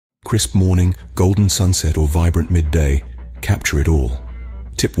Crisp morning, golden sunset, or vibrant midday, capture it all.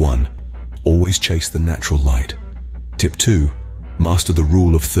 Tip 1. Always chase the natural light. Tip 2. Master the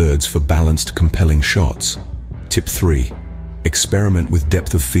rule of thirds for balanced, compelling shots. Tip 3. Experiment with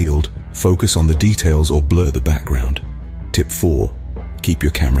depth of field, focus on the details or blur the background. Tip 4. Keep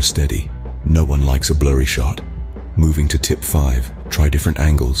your camera steady. No one likes a blurry shot. Moving to tip 5. Try different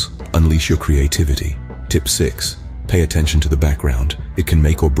angles. Unleash your creativity. Tip 6. Pay attention to the background. It can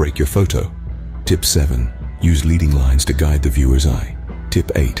make or break your photo. Tip 7. Use leading lines to guide the viewer's eye.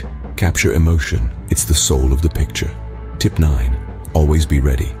 Tip 8. Capture emotion. It's the soul of the picture. Tip 9. Always be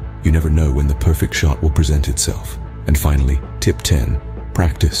ready. You never know when the perfect shot will present itself. And finally, tip 10.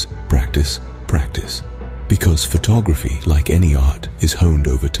 Practice, practice, practice. Because photography, like any art, is honed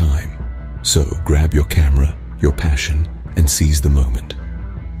over time. So grab your camera, your passion, and seize the moment.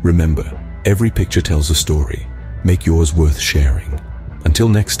 Remember, every picture tells a story. Make yours worth sharing. Until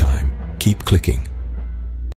next time, keep clicking,